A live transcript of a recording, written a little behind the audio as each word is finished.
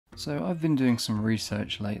So I've been doing some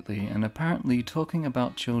research lately, and apparently talking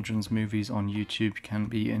about children's movies on YouTube can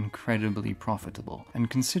be incredibly profitable.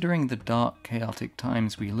 And considering the dark, chaotic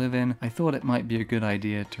times we live in, I thought it might be a good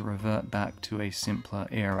idea to revert back to a simpler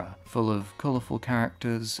era, full of colourful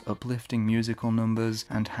characters, uplifting musical numbers,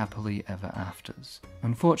 and happily ever afters.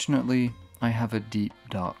 Unfortunately, I have a deep,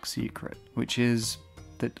 dark secret, which is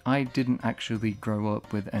that I didn't actually grow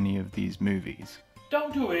up with any of these movies.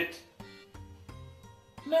 Don't do it!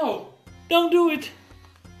 No, don't do it!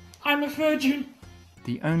 I'm a virgin!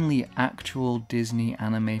 The only actual Disney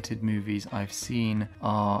animated movies I've seen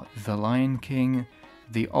are The Lion King,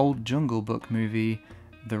 the old Jungle Book movie,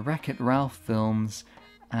 the Wreck-It Ralph films,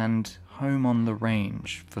 and Home on the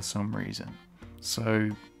Range for some reason.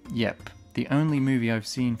 So, yep. The only movie I've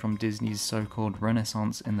seen from Disney's so-called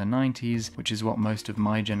Renaissance in the 90s, which is what most of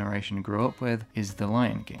my generation grew up with, is The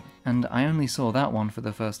Lion King. And I only saw that one for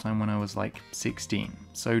the first time when I was like 16.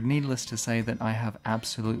 So needless to say that I have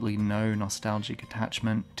absolutely no nostalgic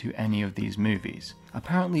attachment to any of these movies.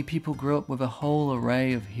 Apparently people grew up with a whole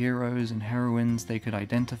array of heroes and heroines they could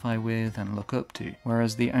identify with and look up to,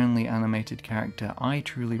 whereas the only animated character I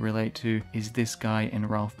truly relate to is this guy in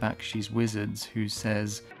Ralph Bakshi's Wizards who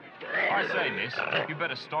says, I say, miss, you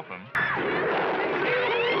better stop him.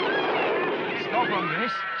 Stop him,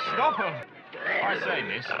 miss! Stop him! I say,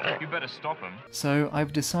 miss, you better stop him. So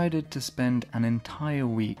I've decided to spend an entire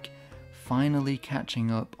week finally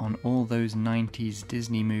catching up on all those 90s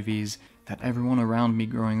Disney movies that everyone around me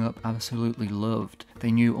growing up absolutely loved.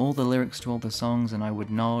 They knew all the lyrics to all the songs and I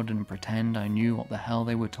would nod and pretend I knew what the hell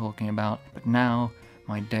they were talking about, but now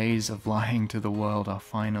my days of lying to the world are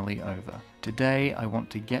finally over. Today, I want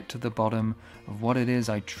to get to the bottom of what it is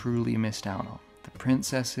I truly missed out on. The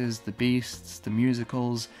princesses, the beasts, the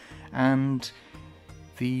musicals, and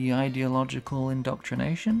the ideological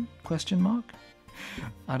indoctrination? Question mark?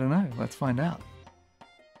 I don't know, let's find out.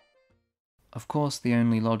 Of course, the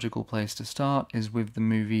only logical place to start is with the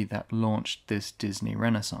movie that launched this Disney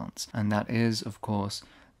Renaissance, and that is, of course,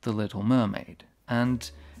 The Little Mermaid. And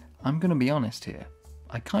I'm gonna be honest here.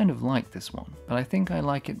 I kind of like this one, but I think I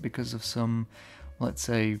like it because of some, let's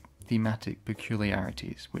say, thematic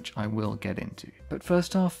peculiarities, which I will get into. But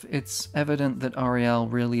first off, it's evident that Ariel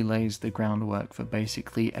really lays the groundwork for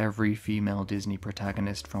basically every female Disney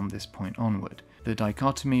protagonist from this point onward. The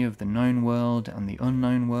dichotomy of the known world and the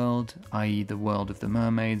unknown world, i.e. the world of the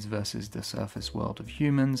mermaids versus the surface world of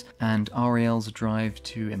humans, and Ariel's drive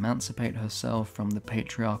to emancipate herself from the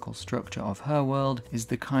patriarchal structure of her world is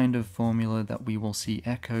the kind of formula that we will see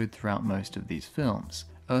echoed throughout most of these films.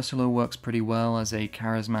 Ursula works pretty well as a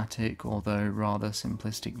charismatic, although rather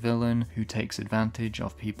simplistic villain who takes advantage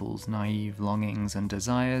of people's naive longings and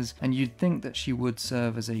desires, and you'd think that she would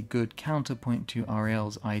serve as a good counterpoint to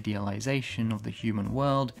Ariel's idealization of the human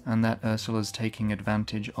world, and that Ursula's taking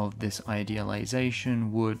advantage of this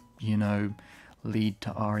idealization would, lead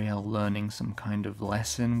to Ariel learning some kind of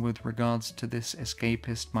lesson with regards to this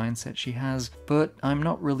escapist mindset she has, but I'm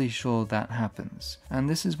not really sure that happens. And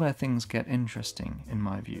this is where things get interesting, in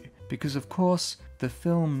my view, because of course, the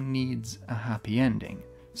film needs a happy ending.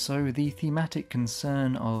 So the thematic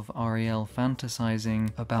concern of Ariel fantasizing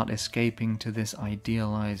about escaping to this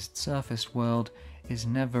idealized surface world is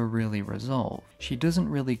never really resolved. She doesn't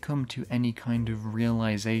really come to any kind of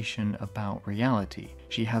realization about reality.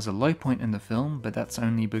 She has a low point in the film, but that's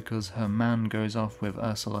only because her man goes off with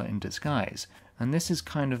Ursula in disguise, and this is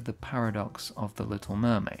kind of the paradox of The Little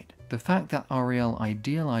Mermaid. The fact that Ariel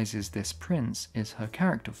idealizes this prince is her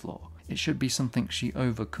character flaw. It should be something she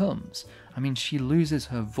overcomes. I mean, she loses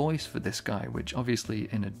her voice for this guy, which obviously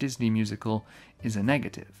in a Disney musical is a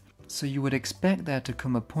negative. So you would expect there to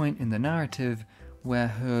come a point in the narrative where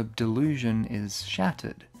her delusion is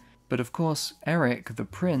shattered. But of course, Eric, the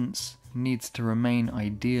prince, needs to remain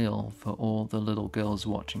ideal for all the little girls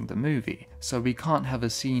watching the movie. So we can't have a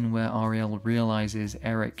scene where Ariel realizes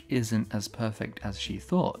Eric isn't as perfect as she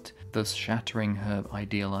thought, thus shattering her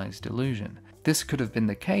idealized delusion. This could have been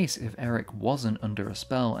the case if Eric wasn't under a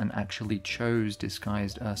spell and actually chose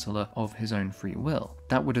disguised Ursula of his own free will.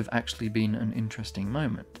 That would have actually been an interesting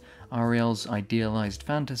moment. Ariel's idealized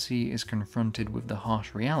fantasy is confronted with the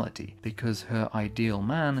harsh reality, because her ideal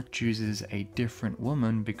man chooses a different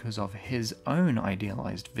woman because of his own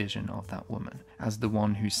idealized vision of that woman, as the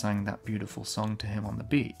one who sang that beautiful song to him on the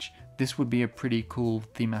beach. This would be a pretty cool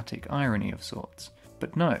thematic irony of sorts.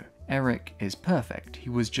 But no, Eric is perfect, he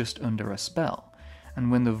was just under a spell. And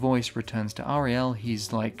when the voice returns to Ariel,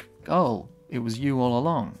 he's like, oh, it was you all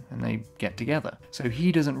along, and they get together. So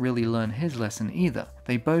he doesn't really learn his lesson either.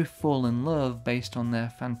 They both fall in love based on their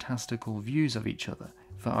fantastical views of each other.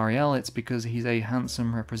 For Ariel, it's because he's a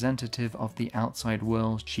handsome representative of the outside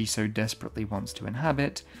world she so desperately wants to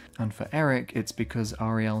inhabit, and for Eric, it's because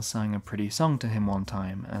Ariel sang a pretty song to him one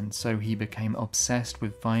time, and so he became obsessed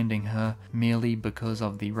with finding her merely because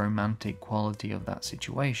of the romantic quality of that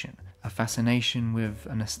situation. A fascination with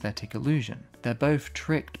an aesthetic illusion. They're both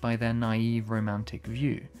tricked by their naive romantic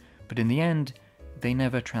view, but in the end, they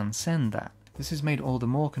never transcend that. This is made all the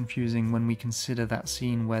more confusing when we consider that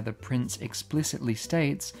scene where the prince explicitly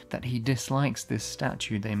states that he dislikes this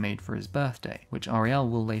statue they made for his birthday, which Ariel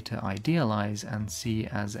will later idealize and see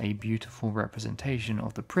as a beautiful representation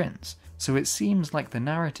of the prince. So it seems like the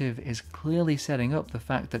narrative is clearly setting up the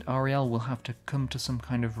fact that Ariel will have to come to some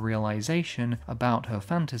kind of realization about her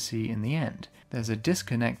fantasy in the end. There's a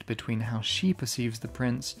disconnect between how she perceives the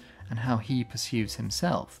prince and how he perceives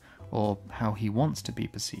himself, or how he wants to be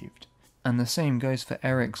perceived. And the same goes for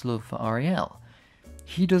Eric's love for Ariel.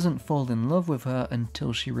 He doesn't fall in love with her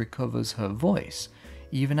until she recovers her voice,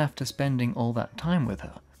 even after spending all that time with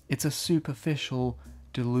her. It's a superficial,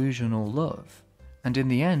 delusional love. And in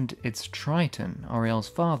the end, it's Triton, Ariel's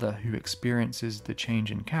father, who experiences the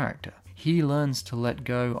change in character. He learns to let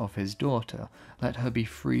go of his daughter, let her be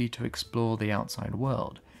free to explore the outside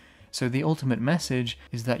world. So the ultimate message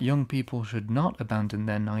is that young people should not abandon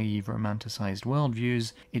their naive, romanticized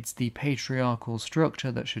worldviews. It's the patriarchal structure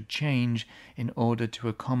that should change in order to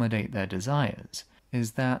accommodate their desires.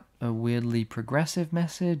 Is that a weirdly progressive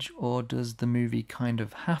message, or does the movie kind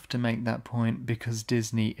of have to make that point because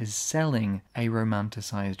Disney is selling a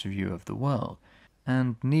romanticized view of the world?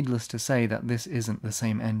 And needless to say that this isn't the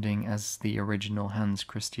same ending as the original Hans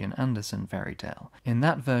Christian Andersen fairy tale. In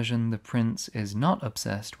that version, the prince is not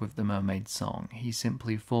obsessed with the mermaid's song, he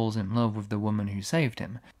simply falls in love with the woman who saved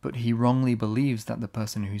him, but he wrongly believes that the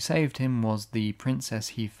person who saved him was the princess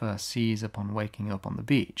he first sees upon waking up on the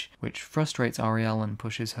beach, which frustrates Ariel and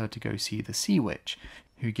pushes her to go see the sea witch,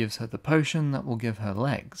 who gives her the potion that will give her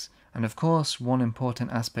legs. And of course, one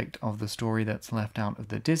important aspect of the story that's left out of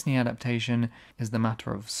the Disney adaptation is the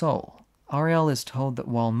matter of soul. Ariel is told that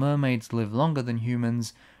while mermaids live longer than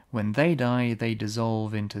humans, when they die, they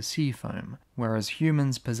dissolve into sea foam, whereas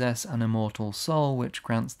humans possess an immortal soul which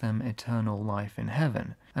grants them eternal life in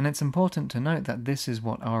heaven. And it's important to note that this is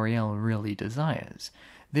what Ariel really desires.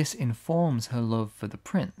 This informs her love for the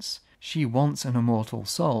prince. She wants an immortal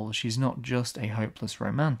soul, she's not just a hopeless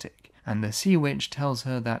romantic. And the sea witch tells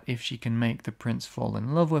her that if she can make the prince fall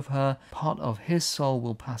in love with her, part of his soul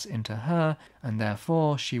will pass into her, and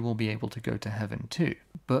therefore she will be able to go to heaven too.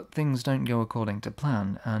 But things don't go according to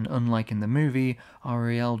plan, and unlike in the movie,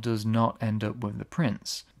 Ariel does not end up with the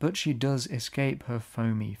prince, but she does escape her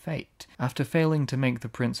foamy fate. After failing to make the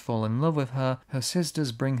prince fall in love with her, her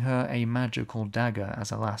sisters bring her a magical dagger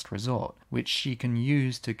as a last resort, which she can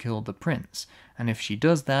use to kill the prince, and if she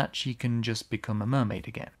does that, she can just become a mermaid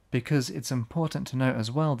again. Because it's important to note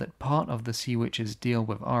as well that part of the Sea Witch's deal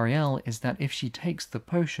with Ariel is that if she takes the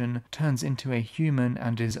potion, turns into a human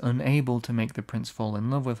and is unable to make the prince fall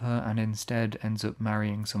in love with her and instead ends up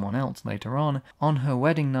marrying someone else later on her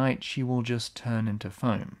wedding night she will just turn into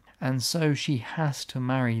foam. And so she has to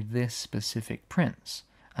marry this specific prince.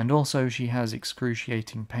 And also she has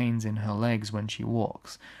excruciating pains in her legs when she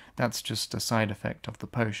walks. That's just a side effect of the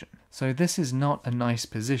potion. So this is not a nice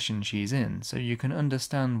position she's in, so you can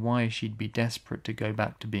understand why she'd be desperate to go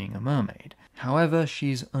back to being a mermaid. However,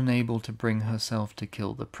 she's unable to bring herself to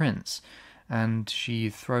kill the prince, and she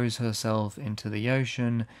throws herself into the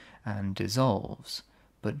ocean and dissolves.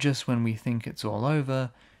 But just when we think it's all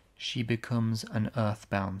over, she becomes an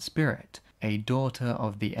earthbound spirit, a daughter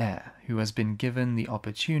of the air, who has been given the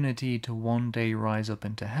opportunity to one day rise up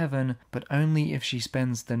into heaven, but only if she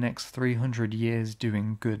spends the next 300 years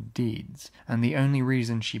doing good deeds. And the only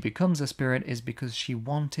reason she becomes a spirit is because she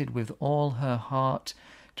wanted with all her heart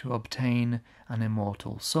to obtain an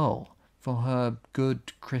immortal soul. For her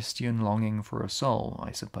good Christian longing for a soul,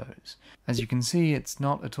 I suppose. As you can see, it's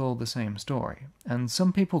not at all the same story, and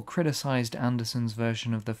some people criticized Andersen's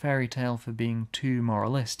version of the fairy tale for being too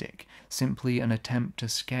moralistic, simply an attempt to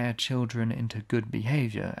scare children into good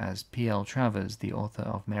behavior, as P.L. Travers, the author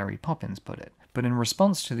of Mary Poppins, put it. But in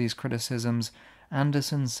response to these criticisms,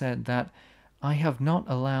 Andersen said that I have not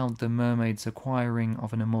allowed the mermaid's acquiring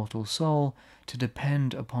of an immortal soul to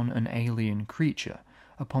depend upon an alien creature,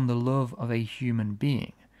 upon the love of a human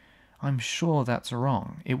being. I'm sure that's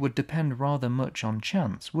wrong. It would depend rather much on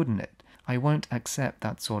chance, wouldn't it? I won't accept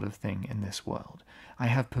that sort of thing in this world. I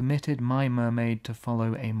have permitted my mermaid to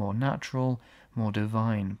follow a more natural, more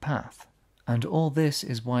divine path. And all this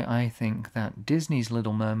is why I think that Disney's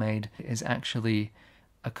Little Mermaid is actually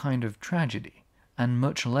a kind of tragedy. and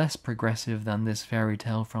much less progressive than this fairy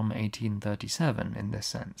tale from 1837 in this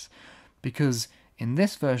sense, because in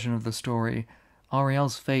this version of the story,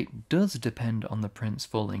 Ariel's fate does depend on the prince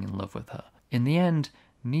falling in love with her. In the end,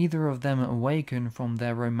 neither of them awaken from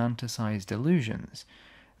their romanticized illusions.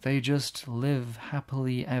 They just live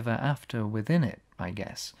happily ever after within it, I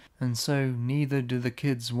guess. And so neither do the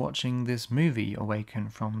kids watching this movie awaken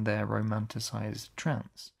from their romanticized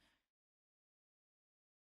trance.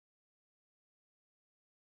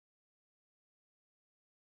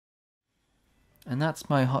 And that's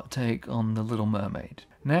my hot take on The Little Mermaid.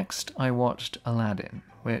 Next, I watched Aladdin,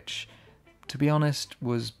 which, to be honest,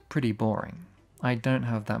 was pretty boring. I don't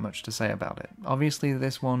have that much to say about it. Obviously,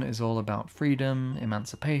 this one is all about freedom,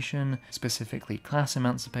 emancipation, specifically class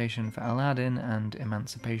emancipation for Aladdin, and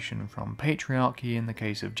emancipation from patriarchy in the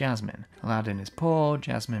case of Jasmine. Aladdin is poor,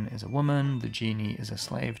 Jasmine is a woman, the genie is a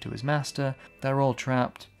slave to his master, they're all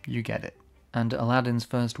trapped, you get it. And Aladdin's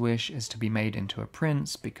first wish is to be made into a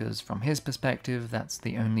prince because from his perspective that's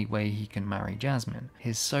the only way he can marry Jasmine.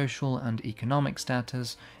 His social and economic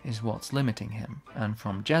status is what's limiting him, and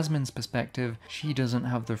from Jasmine's perspective she doesn't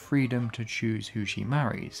have the freedom to choose who she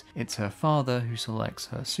marries. It's her father who selects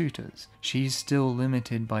her suitors. She's still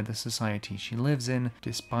limited by the society she lives in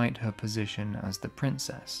despite her position as the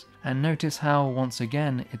princess. And notice how, once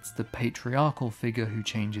again, it's the patriarchal figure who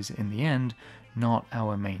changes in the end, not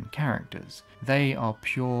our main characters. They are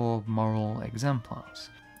pure moral exemplars.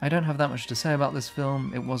 I don't have that much to say about this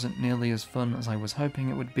film, it wasn't nearly as fun as I was hoping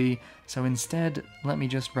it would be, so instead, let me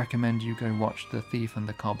just recommend you go watch The Thief and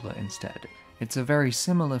the Cobbler instead. It's a very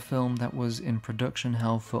similar film that was in production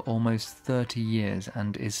hell for almost 30 years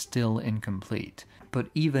and is still incomplete. But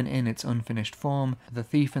even in its unfinished form, The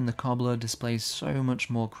Thief and the Cobbler displays so much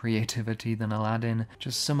more creativity than Aladdin,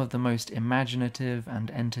 just some of the most imaginative and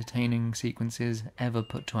entertaining sequences ever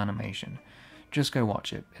put to animation. Just go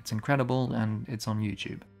watch it, it's incredible and it's on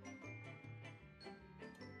YouTube.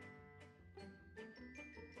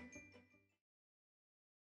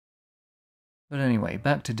 But anyway,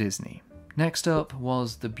 back to Disney. Next up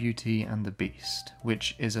was The Beauty and the Beast,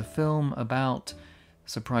 which is a film about,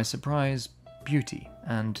 surprise surprise, beauty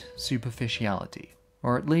and superficiality.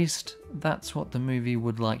 Or at least, that's what the movie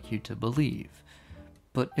would like you to believe.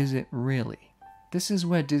 But is it really? This is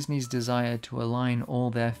where Disney's desire to align all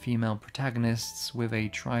their female protagonists with a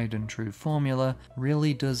tried and true formula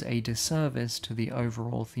really does a disservice to the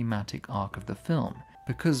overall thematic arc of the film.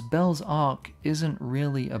 Because Belle's arc isn't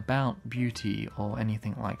really about beauty or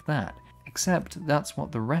anything like that, except that's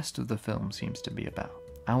what the rest of the film seems to be about.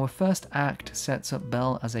 Our first act sets up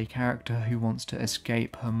Belle as a character who wants to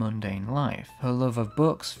escape her mundane life. Her love of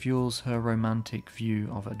books fuels her romantic view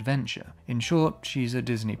of adventure. In short, she's a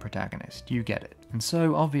Disney protagonist, you get it. And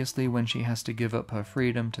so, obviously, when she has to give up her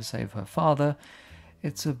freedom to save her father,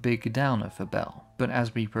 it's a big downer for Belle. But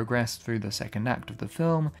as we progress through the second act of the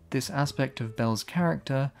film, this aspect of Belle's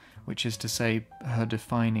character, which is to say her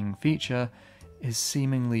defining feature, is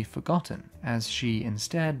seemingly forgotten, as she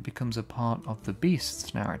instead becomes a part of the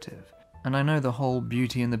Beast's narrative. And I know the whole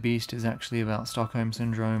Beauty and the Beast is actually about Stockholm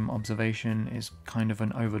Syndrome observation is kind of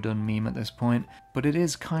an overdone meme at this point, but it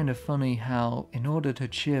is kind of funny how, in order to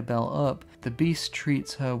cheer Belle up, the Beast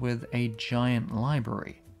treats her with a giant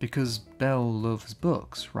library. Because Belle loves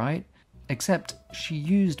books, right? Except she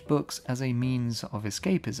used books as a means of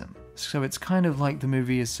escapism. So it's kind of like the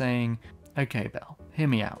movie is saying, okay Belle, hear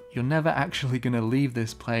me out. You're never actually going to leave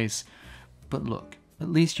this place, but look, at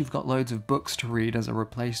least you've got loads of books to read as a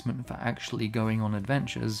replacement for actually going on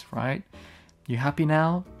adventures, right? You happy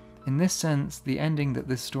now? In this sense, the ending that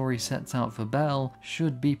this story sets out for Belle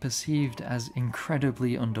should be perceived as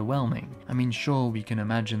incredibly underwhelming. I mean, sure, we can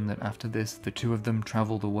imagine that after this the two of them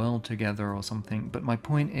travel the world together or something, but my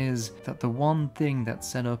point is that the one thing that's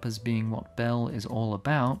set up as being what Belle is all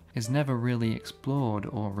about is never really explored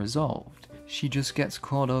or resolved. She just gets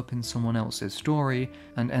caught up in someone else's story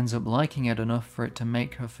and ends up liking it enough for it to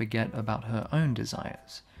make her forget about her own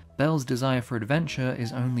desires. Belle's desire for adventure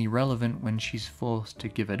is only relevant when she's forced to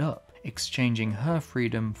give it up, exchanging her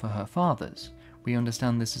freedom for her father's. We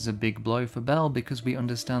understand this is a big blow for Belle because we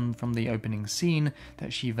understand from the opening scene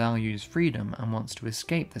that she values freedom and wants to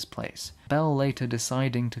escape this place. Belle later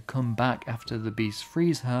deciding to come back after the Beast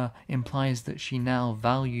frees her implies that she now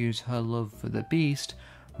values her love for the Beast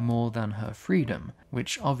more than her freedom,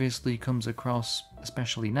 which obviously comes across,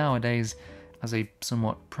 especially nowadays, as a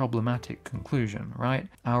somewhat problematic conclusion, right?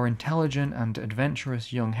 Our intelligent and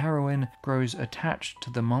adventurous young heroine grows attached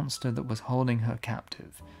to the monster that was holding her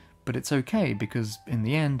captive, But it's okay because in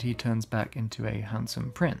the end he turns back into a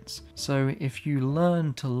handsome prince. So if you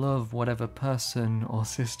learn to love whatever person or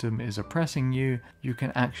system is oppressing you, you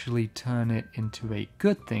can actually turn it into a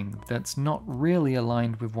good thing that's not really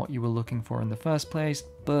aligned with what you were looking for in the first place,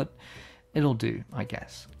 but it'll do, I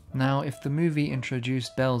guess. Now, if the movie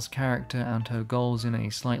introduced Belle's character and her goals in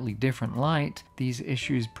a slightly different light, these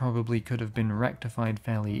issues probably could have been rectified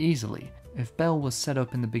fairly easily. If Belle was set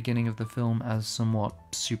up in the beginning of the film as somewhat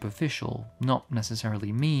superficial, not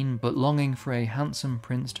necessarily mean, but longing for a handsome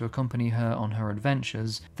prince to accompany her on her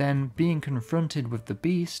adventures, then being confronted with the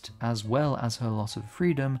Beast, as well as her loss of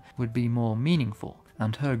freedom, would be more meaningful,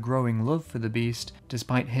 and her growing love for the Beast,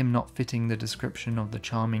 despite him not fitting the description of the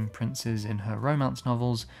charming princes in her romance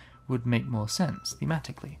novels, would make more sense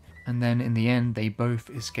thematically. And then in the end they both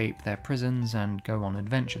escape their prisons and go on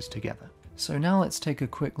adventures together. So now let's take a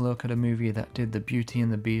quick look at a movie that did the Beauty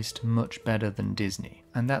and the Beast much better than Disney,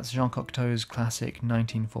 and that's Jean Cocteau's classic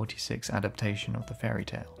 1946 adaptation of the fairy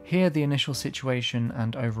tale. Here the initial situation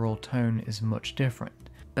and overall tone is much different.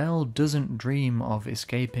 Belle doesn't dream of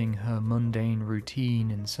escaping her mundane routine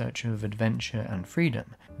in search of adventure and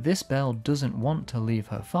freedom. This Belle doesn't want to leave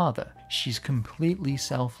her father. She's completely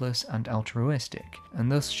selfless and altruistic, and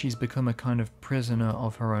thus she's become a kind of prisoner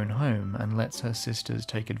of her own home and lets her sisters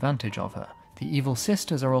take advantage of her. The evil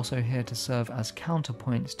sisters are also here to serve as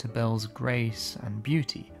counterpoints to Belle's grace and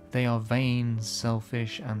beauty. They are vain,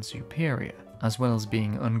 selfish, and superior, as well as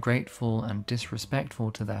being ungrateful and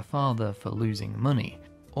disrespectful to their father for losing money.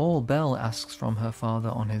 All Belle asks from her father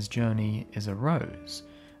on his journey is a rose,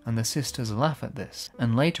 and the sisters laugh at this,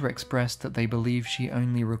 and later express that they believe she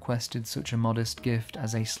only requested such a modest gift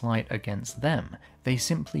as a slight against them. They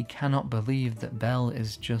simply cannot believe that Belle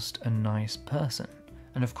is just a nice person.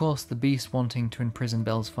 And of course the Beast wanting to imprison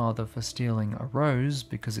Belle's father for stealing a rose,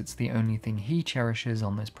 because it's the only thing he cherishes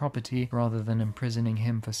on this property, rather than imprisoning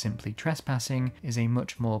him for simply trespassing, is a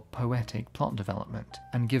much more poetic plot development,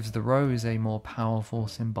 and gives the rose a more powerful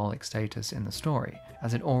symbolic status in the story,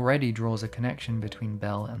 as it already draws a connection between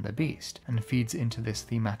Belle and the Beast, and feeds into this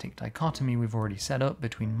thematic dichotomy we've already set up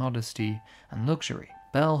between modesty and luxury.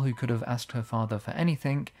 Belle, who could have asked her father for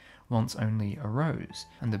anything, wants only a rose,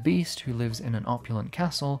 and the Beast, who lives in an opulent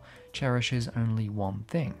castle, cherishes only one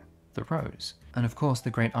thing, the rose. And of course the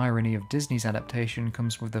great irony of Disney's adaptation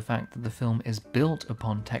comes with the fact that the film is built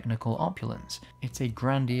upon technical opulence. It's a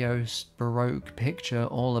grandiose, baroque picture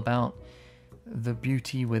all about the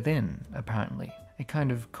beauty within, apparently. A kind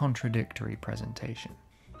of contradictory presentation.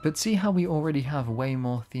 But see how we already have way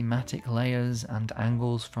more thematic layers and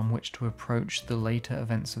angles from which to approach the later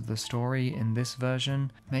events of the story in this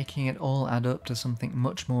version, making it all add up to something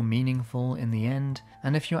much more meaningful in the end?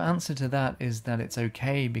 And if your answer to that is that it's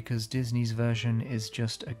okay because Disney's version is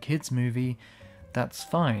just a kids' movie, that's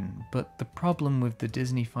fine, but the problem with the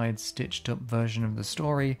Disney-fied stitched-up version of the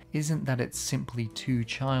story isn't that it's simply too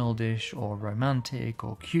childish or romantic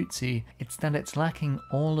or cutesy, it's that it's lacking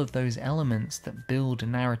all of those elements that build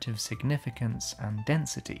narrative significance and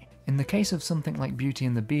density. In the case of something like Beauty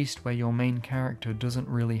and the Beast, where your main character doesn't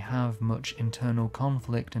really have much internal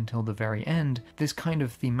conflict until the very end, this kind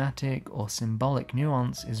of thematic or symbolic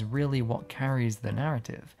nuance is really what carries the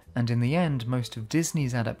narrative. And in the end, most of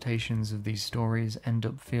Disney's adaptations of these stories end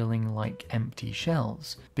up feeling like empty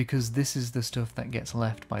shells, because this is the stuff that gets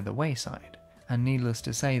left by the wayside. And needless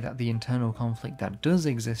to say that the internal conflict that does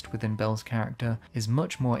exist within Belle's character is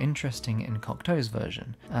much more interesting in Cocteau's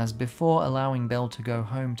version, as before allowing Belle to go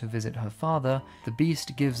home to visit her father, the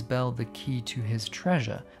Beast gives Belle the key to his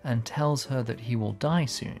treasure and tells her that he will die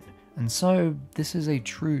soon. And so, this is a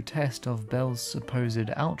true test of Belle's supposed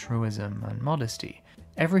altruism and modesty.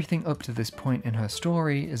 Everything up to this point in her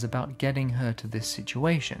story is about getting her to this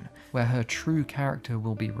situation, where her true character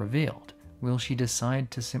will be revealed. Will she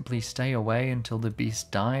decide to simply stay away until the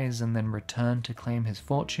Beast dies and then return to claim his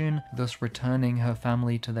fortune, thus returning her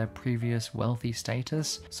family to their previous wealthy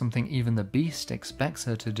status, something even the Beast expects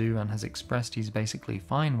her to do and has expressed he's basically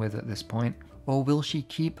fine with at this point? Or will she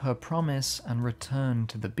keep her promise and return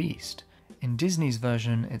to the Beast? In Disney's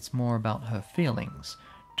version, it's more about her feelings.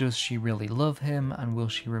 Does she really love him, and will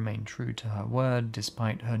she remain true to her word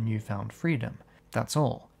despite her newfound freedom? That's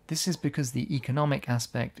all. This is because the economic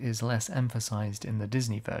aspect is less emphasized in the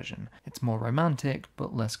Disney version. It's more romantic,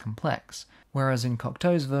 but less complex. Whereas in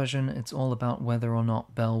Cocteau's version, it's all about whether or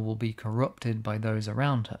not Belle will be corrupted by those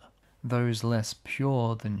around her, those less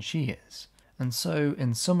pure than she is. And so,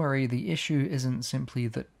 in summary, the issue isn't simply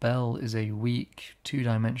that Belle is a weak,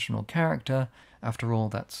 two-dimensional character. After all,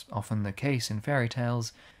 that's often the case in fairy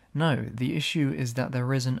tales. No, the issue is that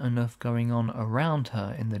there isn't enough going on around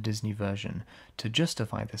her in the Disney version to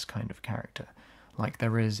justify this kind of character, like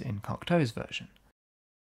there is in Cocteau's version.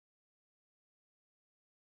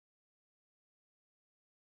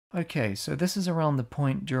 Okay, so this is around the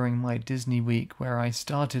point during my Disney week where I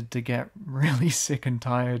started to get really sick and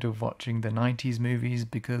tired of watching the 90s movies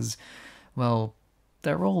because, well,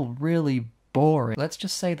 they're all really boring. Let's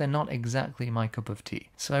just say they're not exactly my cup of tea.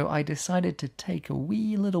 So I decided to take a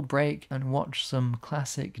wee little break and watch some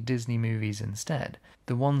classic Disney movies instead,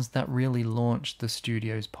 the ones that really launched the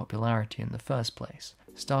studio's popularity in the first place,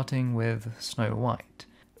 starting with Snow White.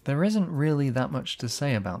 There isn't really that much to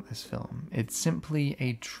say about this film. It's simply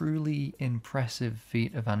a truly impressive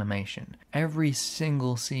feat of animation. Every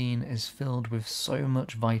single scene is filled with so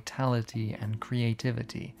much vitality and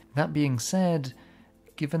creativity. That being said,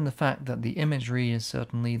 given the fact that the imagery is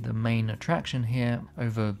certainly the main attraction here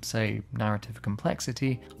over, say, narrative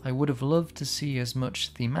complexity, I would have loved to see as much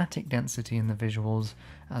thematic density in the visuals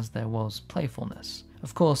as there was playfulness.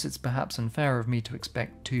 Of course, it's perhaps unfair of me to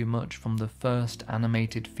expect too much from the first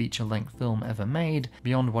animated feature-length film ever made,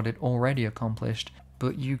 beyond what it already accomplished,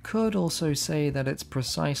 but you could also say that it's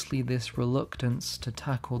precisely this reluctance to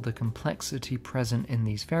tackle the complexity present in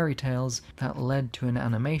these fairy tales that led to an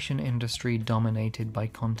animation industry dominated by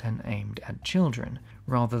content aimed at children,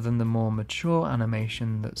 rather than the more mature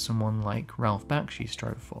animation that someone like Ralph Bakshi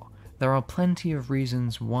strove for. There are plenty of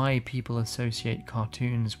reasons why people associate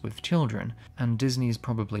cartoons with children, and Disney's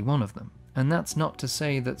probably one of them. And that's not to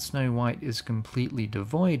say that Snow White is completely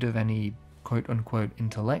devoid of any quote-unquote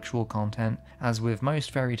intellectual content. As with most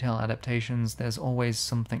fairy tale adaptations, there's always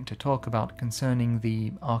something to talk about concerning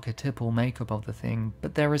the archetypal makeup of the thing,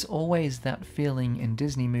 but there is always that feeling in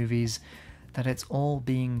Disney movies that it's all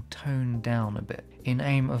being toned down a bit, in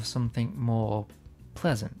aim of something more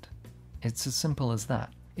pleasant. It's as simple as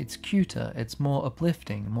that. It's cuter, it's more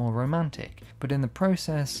uplifting, more romantic, but in the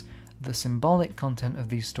process, the symbolic content of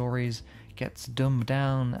these stories gets dumbed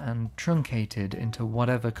down and truncated into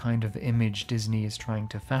whatever kind of image Disney is trying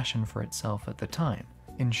to fashion for itself at the time.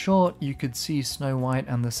 In short, you could see Snow White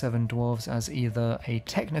and the Seven Dwarfs as either a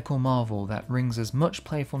technical marvel that wrings as much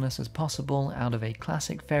playfulness as possible out of a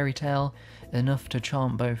classic fairy tale, enough to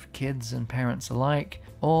charm both kids and parents alike,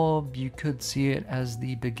 or you could see it as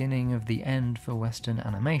the beginning of the end for Western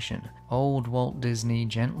animation, old Walt Disney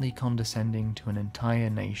gently condescending to an entire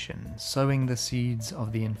nation, sowing the seeds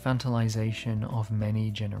of the infantilization of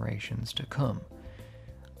many generations to come.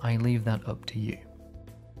 I leave that up to you.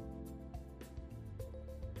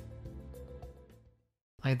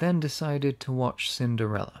 I then decided to watch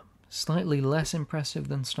Cinderella. Slightly less impressive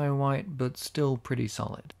than Snow White, but still pretty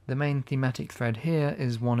solid. The main thematic thread here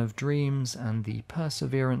is one of dreams and the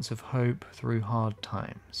perseverance of hope through hard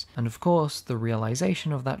times. And of course, the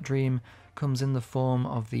realization of that dream comes in the form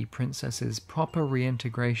of the princess's proper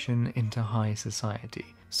reintegration into high society.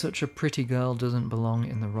 Such a pretty girl doesn't belong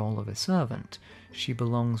in the role of a servant, she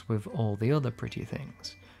belongs with all the other pretty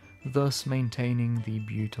things, thus maintaining the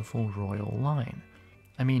beautiful royal line.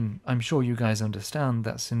 I mean, I'm sure you guys understand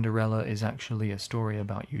that Cinderella is actually a story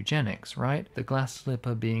about eugenics, right? The glass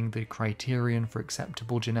slipper being the criterion for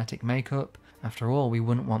acceptable genetic makeup. After all, we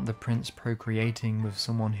wouldn't want the prince procreating with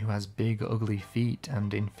someone who has big, ugly feet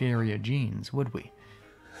and inferior genes, would we?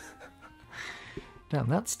 Damn,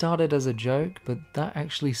 that started as a joke, but that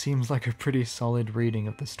actually seems like a pretty solid reading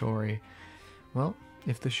of the story. Well,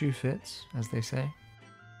 if the shoe fits, as they say.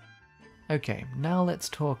 Okay, now let's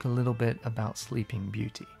talk a little bit about Sleeping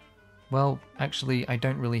Beauty. Well, actually, I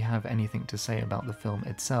don't really have anything to say about the film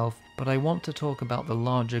itself, but I want to talk about the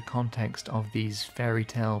larger context of these fairy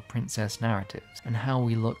tale princess narratives, and how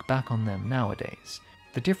we look back on them nowadays.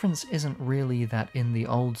 The difference isn't really that in the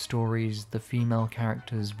old stories the female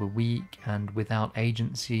characters were weak and without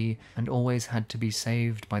agency and always had to be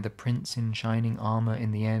saved by the prince in shining armor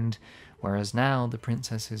in the end, whereas now the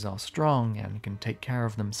princesses are strong and can take care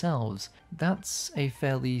of themselves. That's a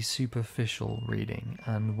fairly superficial reading,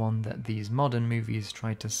 and one that these modern movies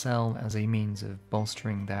try to sell as a means of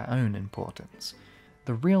bolstering their own importance.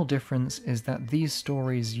 The real difference is that these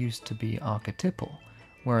stories used to be archetypal,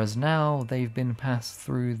 whereas now they've been passed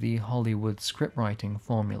through the Hollywood scriptwriting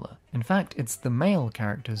formula. In fact, it's the male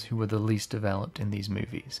characters who were the least developed in these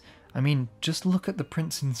movies. I mean, just look at the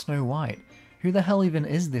prince in Snow White. Who the hell even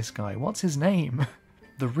is this guy? What's his name?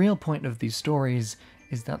 The real point of these stories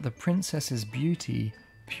is that the princess's beauty,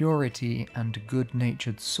 purity, and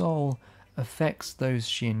good-natured soul affects those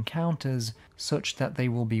she encounters such that they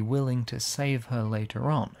will be willing to save her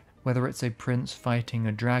later on. Whether it's a prince fighting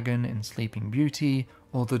a dragon in Sleeping Beauty,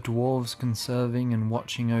 or the dwarves conserving and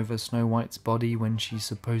watching over Snow White's body when she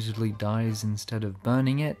supposedly dies instead of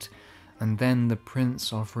burning it, and then the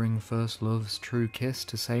prince offering First Love's true kiss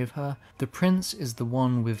to save her. The prince is the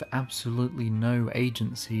one with absolutely no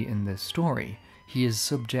agency in this story. He is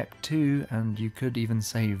subject to, and you could even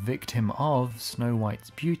say victim of, Snow White's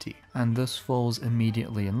beauty, and thus falls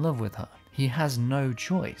immediately in love with her. He has no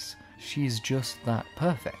choice. She's just that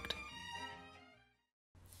perfect.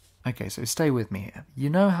 Okay, so stay with me here.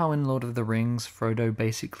 You know how in Lord of the Rings, Frodo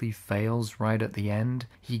basically fails right at the end?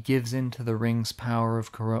 He gives in to the ring's power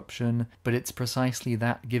of corruption, but it's precisely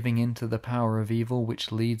that giving in to the power of evil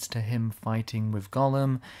which leads to him fighting with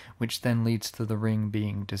Gollum, which then leads to the ring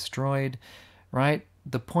being destroyed, right?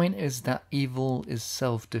 The point is that evil is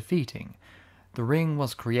self-defeating. The ring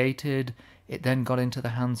was created, it then got into the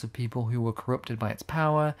hands of people who were corrupted by its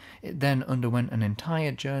power, it then underwent an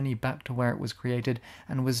entire journey back to where it was created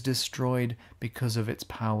and was destroyed because of its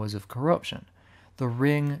powers of corruption. The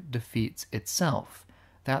ring defeats itself.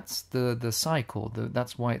 That's the cycle,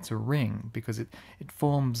 that's why it's a ring, because it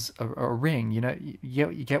forms a ring, you know, you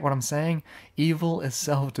get what I'm saying? Evil is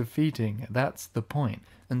self-defeating, that's the point.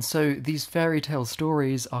 And so these fairy tale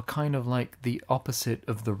stories are kind of like the opposite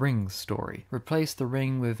of the ring story. Replace the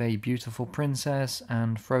ring with a beautiful princess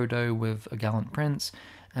and Frodo with a gallant prince,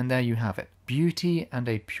 and there you have it. Beauty and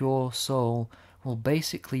a pure soul will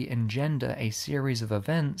basically engender a series of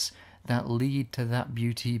events that lead to that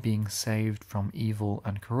beauty being saved from evil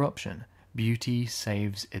and corruption. Beauty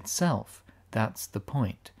saves itself. That's the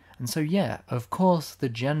point. And so yeah, of course the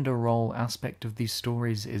gender role aspect of these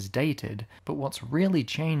stories is dated, but what's really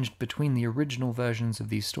changed between the original versions of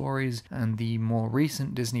these stories and the more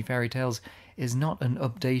recent Disney fairy tales is not an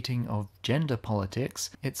updating of gender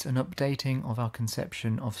politics, it's an updating of our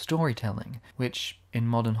conception of storytelling, which in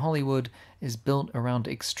modern Hollywood is built around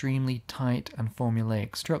extremely tight and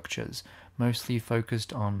formulaic structures, mostly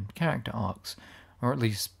focused on character arcs, or at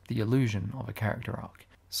least the illusion of a character arc.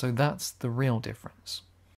 So that's the real difference.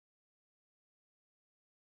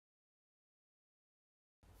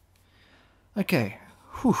 Okay,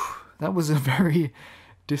 whew, that was a very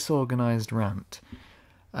disorganized rant.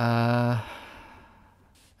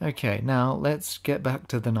 Okay, now let's get back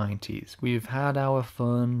to the 90s. We've had our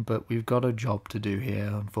fun, but we've got a job to do here,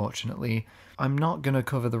 unfortunately. I'm not going to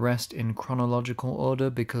cover the rest in chronological order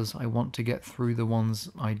because I want to get through the ones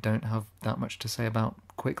I don't have that much to say about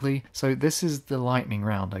quickly. So this is the lightning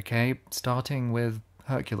round, okay? Starting with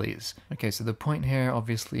Hercules. Okay, so the point here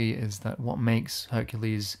obviously is that what makes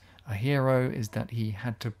Hercules a hero is that he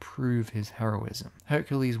had to prove his heroism.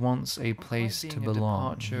 Hercules wants a place to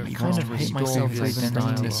belong. I kind of hate myself for even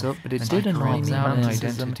bringing this up, but it did annoy me an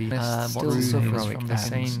identity. Still suffers from the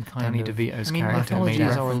same kind Danny DeVito's character made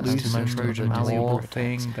reference to most of the dwarf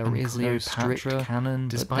thing. There is no strict canon,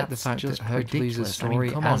 despite the fact that Hercules'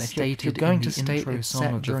 story, as stated in the intro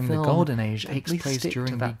song of during the Golden Age, takes place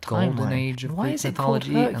during the Golden Age of Greek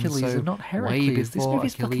mythology, and so way before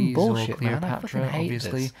Achilles or Cleopatra,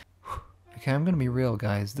 obviously. Okay, I'm gonna be real,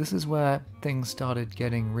 guys. This is where things started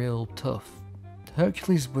getting real tough.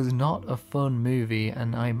 Hercules was not a fun movie,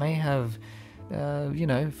 and I may have,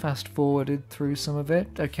 fast-forwarded through some of it,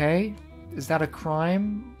 okay? Is that a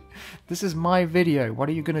crime? This is my video. What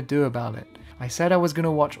are you gonna do about it? I said I was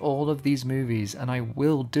gonna watch all of these movies, and I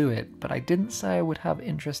will do it, but I didn't say I would have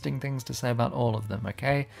interesting things to say about all of them,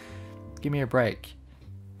 okay? Give me a break.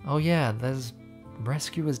 Oh yeah, there's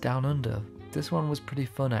Rescuers Down Under. This one was pretty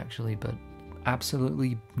fun, actually, but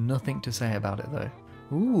absolutely nothing to say about it though.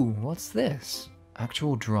 Ooh, what's this?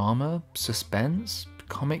 Actual drama? Suspense?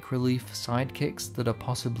 Comic relief sidekicks that are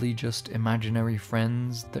possibly just imaginary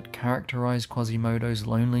friends that characterize Quasimodo's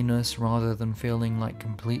loneliness rather than feeling like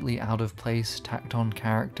completely out of place tacked on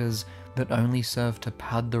characters that only serve to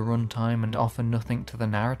pad the runtime and offer nothing to the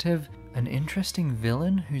narrative? An interesting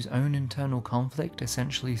villain whose own internal conflict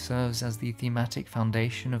essentially serves as the thematic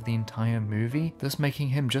foundation of the entire movie, thus making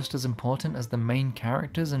him just as important as the main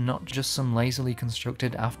characters and not just some lazily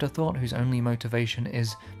constructed afterthought whose only motivation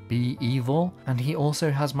is be evil. And he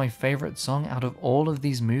also has my favourite song out of all of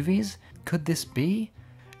these movies? Could this be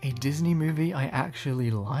a Disney movie I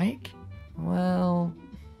actually like? Well,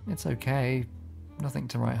 it's okay. Nothing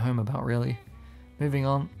to write home about really. Moving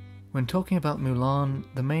on. When talking about Mulan,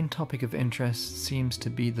 the main topic of interest seems to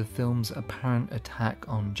be the film's apparent attack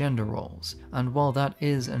on gender roles, and while that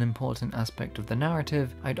is an important aspect of the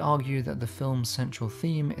narrative, I'd argue that the film's central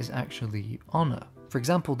theme is actually honour. For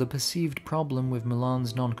example, the perceived problem with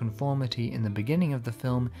Mulan's nonconformity in the beginning of the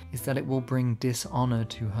film is that it will bring dishonor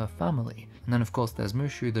to her family. And then of course there's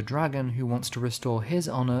Mushu the dragon, who wants to restore his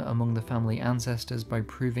honor among the family ancestors by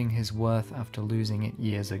proving his worth after losing it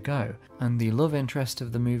years ago. And the love interest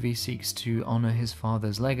of the movie seeks to honor his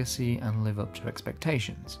father's legacy and live up to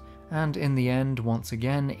expectations. And in the end, once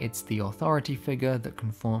again, it's the authority figure that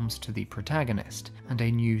conforms to the protagonist, and a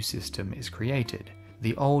new system is created.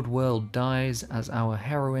 The old world dies as our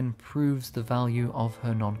heroine proves the value of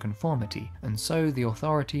her nonconformity, and so the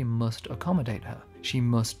authority must accommodate her. She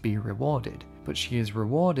must be rewarded, but she is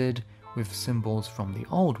rewarded with symbols from the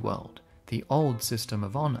old world, the old system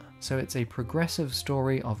of honor. So it's a progressive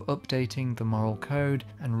story of updating the moral code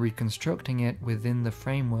and reconstructing it within the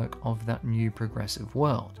framework of that new progressive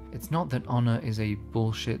world. It's not that honor is a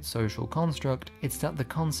bullshit social construct, it's that the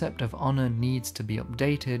concept of honor needs to be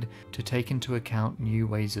updated to take into account new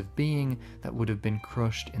ways of being that would have been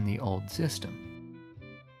crushed in the old system.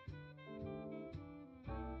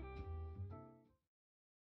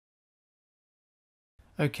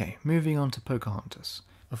 Okay, moving on to Pocahontas.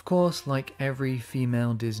 Of course, like every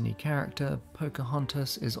female Disney character,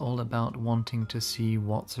 Pocahontas is all about wanting to see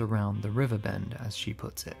what's around the river bend, as she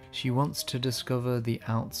puts it. She wants to discover the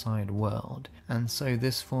outside world, and so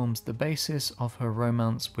this forms the basis of her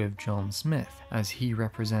romance with John Smith, as he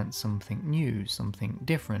represents something new, something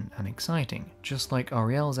different and exciting, just like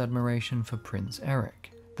Ariel's admiration for Prince Eric.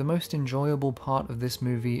 The most enjoyable part of this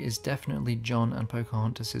movie is definitely John and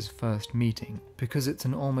Pocahontas' first meeting, because it's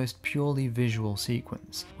an almost purely visual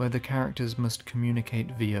sequence, where the characters must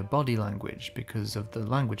communicate via body language because of the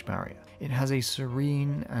language barrier. It has a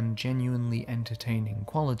serene and genuinely entertaining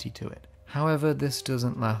quality to it. However, this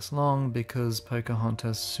doesn't last long because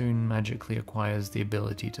Pocahontas soon magically acquires the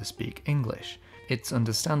ability to speak English. It's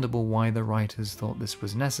understandable why the writers thought this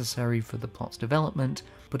was necessary for the plot's development,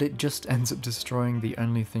 but it just ends up destroying the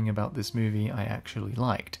only thing about this movie I actually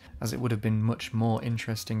liked, as it would have been much more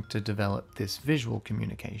interesting to develop this visual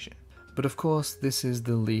communication. But of course, this is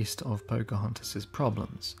the least of Pocahontas'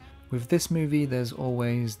 problems. With this movie, there's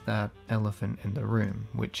always that elephant in the room,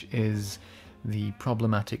 which is the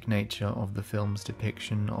problematic nature of the film's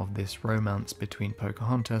depiction of this romance between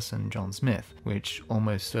Pocahontas and John Smith, which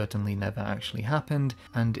almost certainly never actually happened,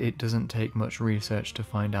 and it doesn't take much research to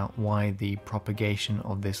find out why the propagation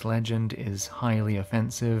of this legend is highly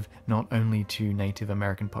offensive, not only to Native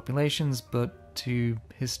American populations, but to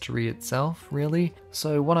history itself, really.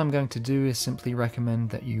 So what I'm going to do is simply recommend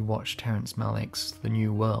that you watch Terrence Malick's The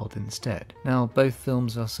New World instead. Now, both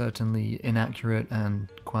films are certainly inaccurate and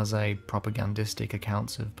quasi-propagandistic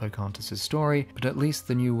accounts of Pocahontas' story, but at least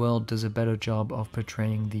The New World does a better job of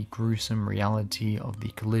portraying the gruesome reality of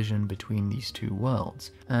the collision between these two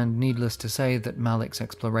worlds. And needless to say that Malick's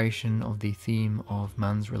exploration of the theme of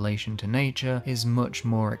man's relation to nature is much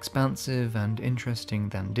more expansive and interesting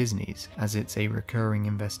than Disney's, as it's a recurring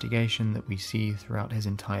investigation that we see throughout his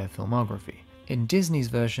entire filmography. In Disney's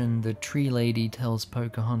version, the tree lady tells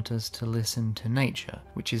Pocahontas to listen to nature,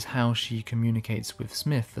 which is how she communicates with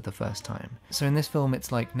Smith for the first time. So in this film,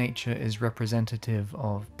 it's like nature is representative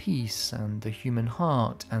of peace and the human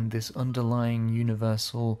heart and this underlying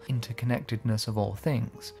universal interconnectedness of all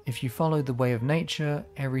things. If you follow the way of nature,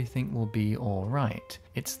 everything will be alright.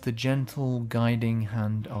 It's the gentle guiding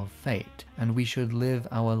hand of fate, and we should live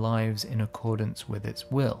our lives in accordance with its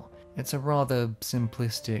will. It's a rather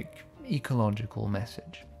simplistic, ecological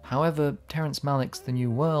message. However, Terrence Malick's The New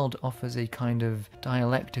World offers a kind of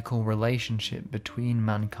dialectical relationship between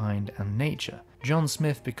mankind and nature. John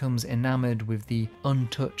Smith becomes enamored with the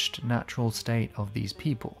untouched natural state of these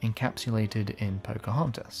people, encapsulated in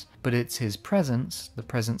Pocahontas. But it's his presence, the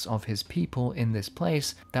presence of his people in this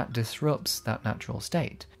place, that disrupts that natural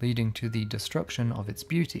state, leading to the destruction of its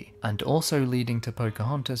beauty, and also leading to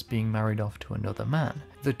Pocahontas being married off to another man.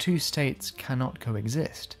 The two states cannot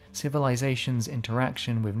coexist. Civilization's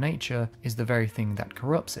interaction with nature is the very thing that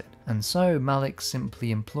corrupts it, and so Malick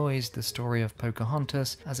simply employs the story of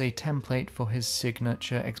Pocahontas as a template for his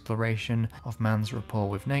signature exploration of man's rapport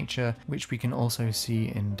with nature, which we can also see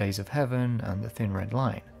in Days of Heaven and The Thin Red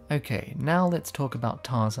Line. Okay, now let's talk about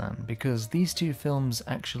Tarzan, because these two films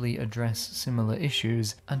actually address similar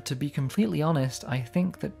issues, and to be completely honest, I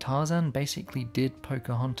think that Tarzan basically did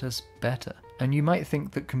Pocahontas better. And you might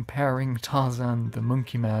think that comparing Tarzan the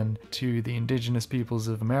Monkey Man to the indigenous peoples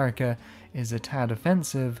of America is a tad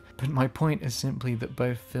offensive, but my point is simply that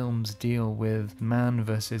both films deal with man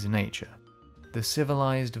versus nature. the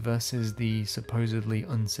civilized versus the supposedly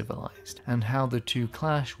uncivilized, and how the two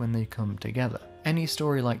clash when they come together. Any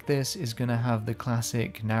story like this is going to have the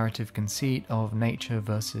classic narrative conceit of nature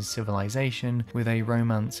versus civilization, with a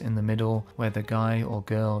romance in the middle where the guy or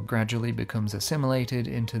girl gradually becomes assimilated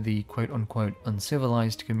into the quote-unquote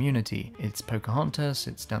uncivilized community. It's Pocahontas,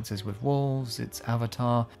 it's Dances with Wolves, it's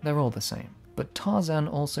Avatar, they're all the same. But Tarzan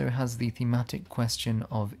also has the thematic question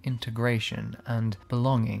of integration and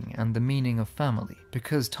belonging and the meaning of family,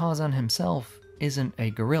 because Tarzan himself isn't a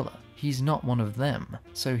gorilla. He's not one of them,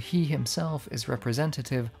 so he himself is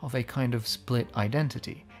representative of a kind of split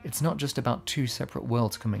identity. It's not just about two separate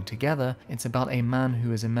worlds coming together, it's about a man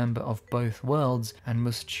who is a member of both worlds and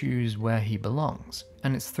must choose where he belongs.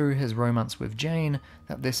 And it's through his romance with Jane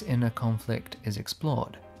that this inner conflict is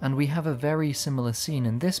explored. And we have a very similar scene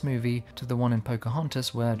in this movie to the one in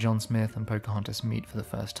Pocahontas where John Smith and Pocahontas meet for the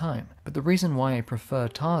first time. But the reason why I prefer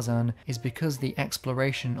Tarzan is because the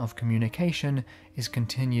exploration of communication is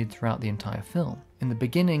continued throughout the entire film. In the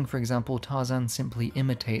beginning, for example, Tarzan simply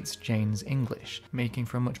imitates Jane's English, making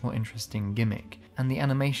for a much more interesting gimmick. And the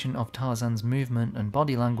animation of Tarzan's movement and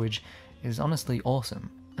body language is honestly awesome.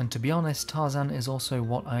 And to be honest, Tarzan is also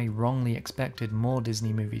what I wrongly expected more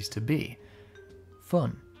Disney movies to be.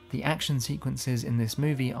 Fun. The action sequences in this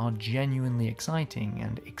movie are genuinely exciting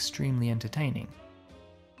and extremely entertaining.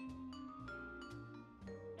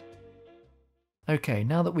 Okay,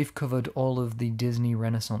 now that we've covered all of the Disney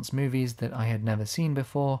Renaissance movies that I had never seen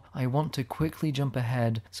before, I want to quickly jump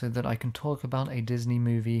ahead so that I can talk about a Disney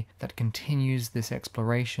movie that continues this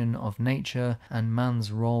exploration of nature and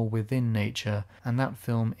man's role within nature, and that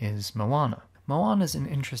film is Moana. Moana's an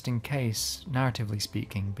interesting case, narratively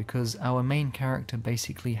speaking, because our main character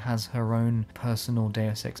basically has her own personal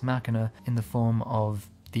deus ex machina in the form of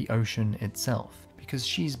the ocean itself. Because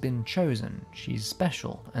she's been chosen, she's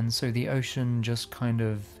special, and so the ocean just kind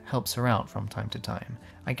of helps her out from time to time.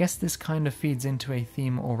 I guess this kind of feeds into a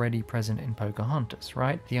theme already present in Pocahontas,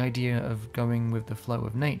 right? The idea of going with the flow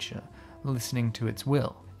of nature, listening to its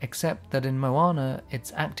will. Except that in Moana,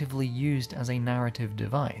 it's actively used as a narrative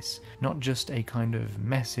device, not just a kind of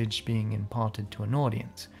message being imparted to an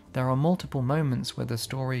audience. There are multiple moments where the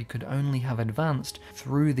story could only have advanced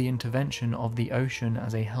through the intervention of the ocean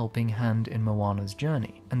as a helping hand in Moana's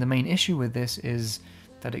journey. And the main issue with this is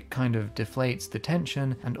that it kind of deflates the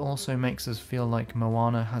tension and also makes us feel like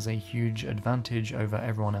Moana has a huge advantage over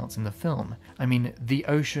everyone else in the film. I mean, the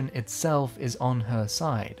ocean itself is on her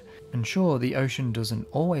side. And sure, the ocean doesn't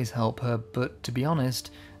always help her, but to be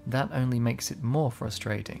honest, that only makes it more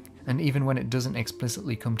frustrating. And even when it doesn't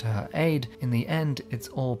explicitly come to her aid, in the end, it's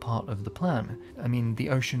all part of the plan. I mean, the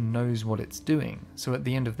ocean knows what it's doing, so at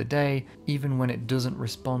the end of the day, even when it doesn't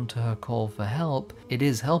respond to her call for help, it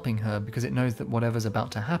is helping her because it knows that whatever's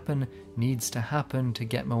about to happen needs to happen to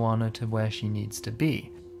get Moana to where she needs to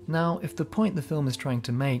be. Now, if the point the film is trying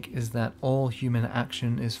to make is that all human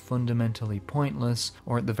action is fundamentally pointless,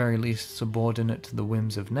 or at the very least subordinate to the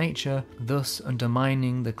whims of nature, thus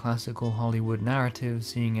undermining the classical Hollywood narrative,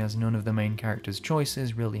 seeing as none of the main characters'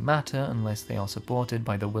 choices really matter unless they are supported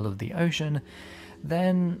by the will of the ocean,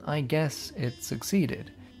 then I guess it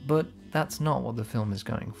succeeded. But that's not what the film is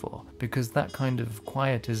going for, because that kind of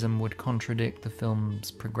quietism would contradict the film's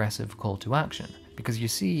progressive call to action. Because you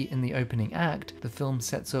see, in the opening act, the film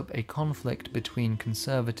sets up a conflict between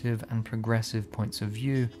conservative and progressive points of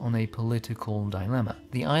view on a political dilemma.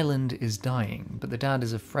 The island is dying, but the dad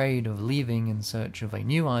is afraid of leaving in search of a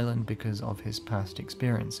new island because of his past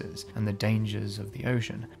experiences and the dangers of the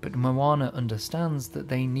ocean. But Moana understands that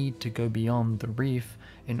they need to go beyond the reef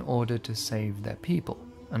in order to save their people.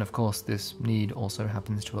 And of course, this need also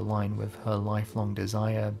happens to align with her lifelong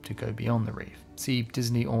desire to go beyond the reef. See,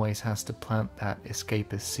 Disney always has to plant that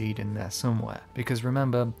escapist seed in there somewhere, because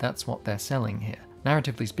remember, that's what they're selling here.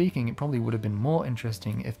 Narratively speaking, it probably would have been more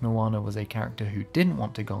interesting if Moana was a character who didn't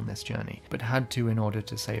want to go on this journey, but had to in order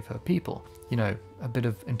to save her people. You know, a bit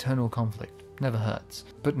of internal conflict. Never hurts.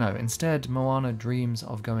 But no, instead, Moana dreams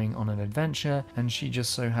of going on an adventure, and she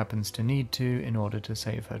just so happens to need to in order to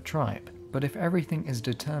save her tribe. But if everything is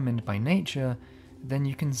determined by nature, then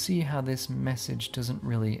you can see how this message doesn't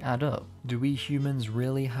really add up. Do we humans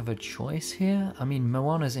really have a choice here? I mean,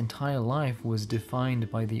 Moana's entire life was defined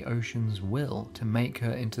by the ocean's will to make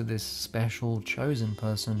her into this special chosen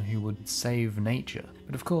person who would save nature.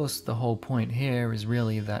 But of course, the whole point here is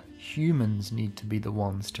really that humans need to be the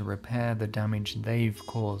ones to repair the damage they've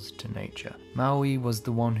caused to nature. Maui was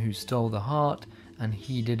the one who stole the heart, and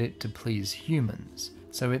he did it to please humans.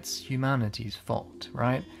 So it's humanity's fault,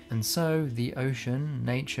 right? And so the ocean,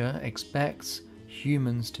 nature, expects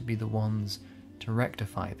humans to be the ones to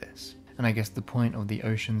rectify this. And I guess the point of the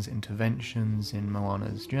ocean's interventions in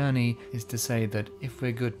Moana's journey is to say that if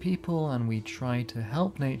we're good people and we try to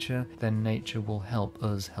help nature, then nature will help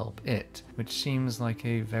us help it, which seems like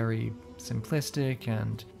a very simplistic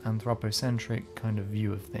and anthropocentric kind of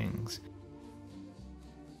view of things.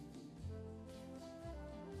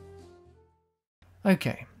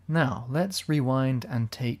 Okay, now let's rewind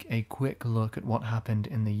and take a quick look at what happened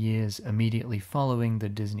in the years immediately following the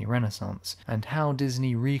Disney Renaissance, and how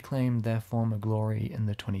Disney reclaimed their former glory in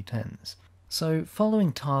the 2010s. So,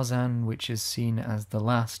 following Tarzan, which is seen as the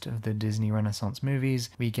last of the Disney Renaissance movies,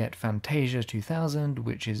 we get Fantasia 2000,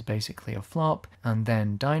 which is basically a flop, and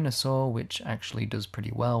then Dinosaur, which actually does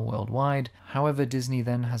pretty well worldwide. However, Disney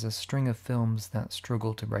then has a string of films that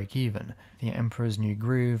struggle to break even. The Emperor's New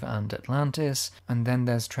Groove and Atlantis, and then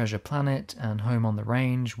there's Treasure Planet and Home on the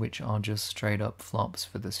Range, which are just straight up flops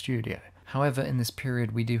for the studio. However, in this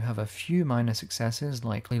period we do have a few minor successes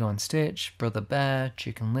like Lilo and Stitch, Brother Bear,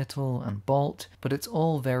 Chicken Little, and Bolt, but it's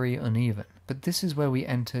all very uneven. But this is where we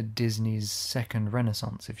enter Disney's second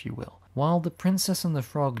renaissance, if you will. While The Princess and the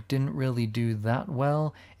Frog didn't really do that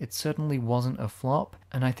well, it certainly wasn't a flop,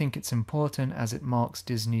 and I think it's important as it marks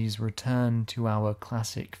Disney's return to our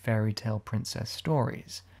classic fairy tale princess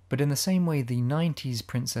stories. But in the same way the 90s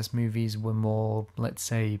princess movies were more, let's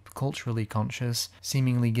say, culturally conscious,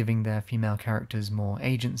 seemingly giving their female characters more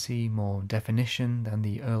agency, more definition than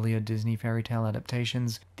the earlier Disney fairy tale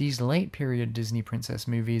adaptations, these late period Disney princess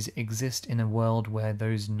movies exist in a world where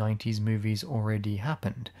those 90s movies already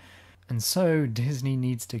happened. And so Disney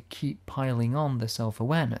needs to keep piling on the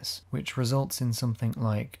self-awareness, which results in something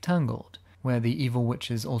like Tangled, where the evil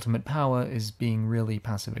witch's ultimate power is being really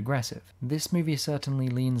passive-aggressive. This movie certainly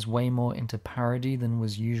leans way more into parody than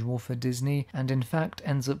was usual for Disney, and in fact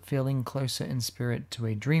ends up feeling closer in spirit to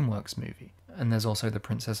a DreamWorks movie. And there's also The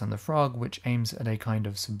Princess and the Frog, which aims at a kind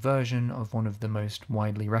of subversion of one of the most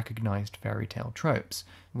widely recognized fairy tale tropes,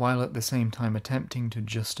 while at the same time attempting to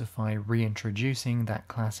justify reintroducing that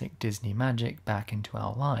classic Disney magic back into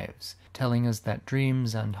our lives, telling us that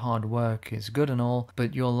dreams and hard work is good and all,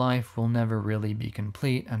 but your life will never really be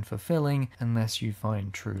complete and fulfilling unless you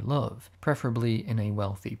find true love, preferably in a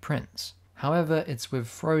wealthy prince. However, it's with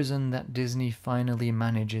Frozen that Disney finally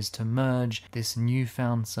manages to merge this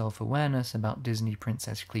newfound self-awareness about Disney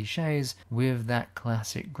princess cliches with that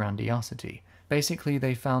classic grandiosity. Basically,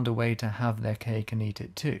 they found a way to have their cake and eat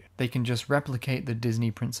it too. They can just replicate the Disney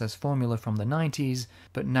princess formula from the 90s,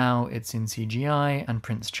 but now it's in CGI and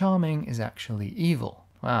Prince Charming is actually evil.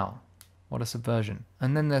 Wow. What a subversion.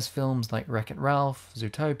 And then there's films like Wreck-It Ralph,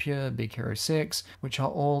 Zootopia, Big Hero 6, which are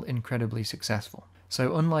all incredibly successful.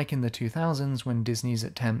 So unlike in the 2000s when Disney's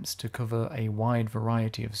attempts to cover a wide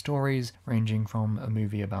variety of stories, ranging from a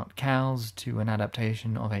movie about cows to an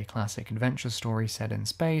adaptation of a classic adventure story set in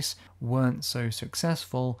space, weren't so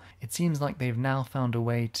successful, it seems like they've now found a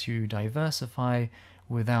way to diversify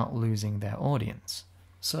without losing their audience.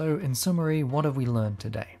 So in summary, what have we learned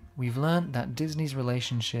today? We've learned that Disney's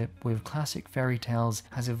relationship with classic fairy tales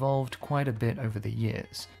has evolved quite a bit over the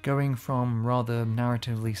years, going from rather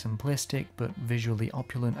narratively simplistic but visually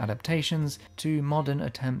opulent adaptations to modern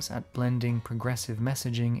attempts at blending progressive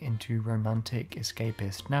messaging into romantic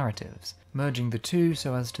escapist narratives, merging the two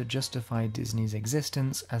so as to justify Disney's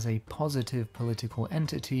existence as a positive political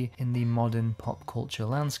entity in the modern pop culture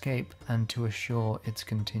landscape and to assure its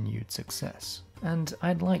continued success. And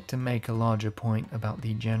I'd like to make a larger point about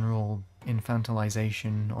the general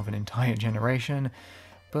infantilization of an entire generation,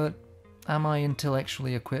 but am I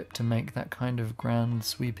intellectually equipped to make that kind of grand,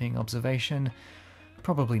 sweeping observation?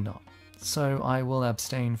 Probably not. So I will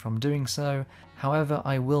abstain from doing so. However,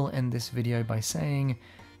 I will end this video by saying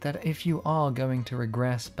that if you are going to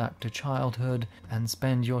regress back to childhood and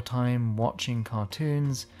spend your time watching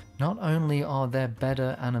cartoons, not only are there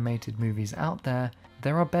better animated movies out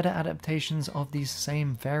there are better adaptations of these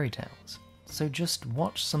same fairy tales. So just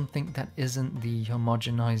watch something that isn't the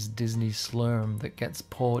homogenized Disney slurm that gets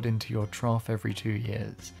poured into your trough every 2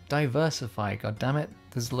 years. Diversify, goddammit.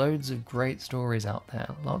 There's loads of great stories out there,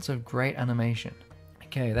 lots of great animation.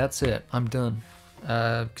 Okay, that's it. I'm done.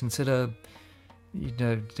 Consider,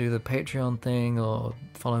 do the Patreon thing or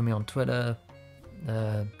follow me on Twitter.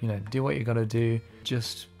 Do what you gotta do.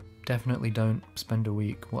 Just definitely don't spend a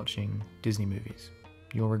week watching Disney movies.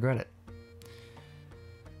 You'll regret it.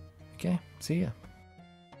 Okay, see ya.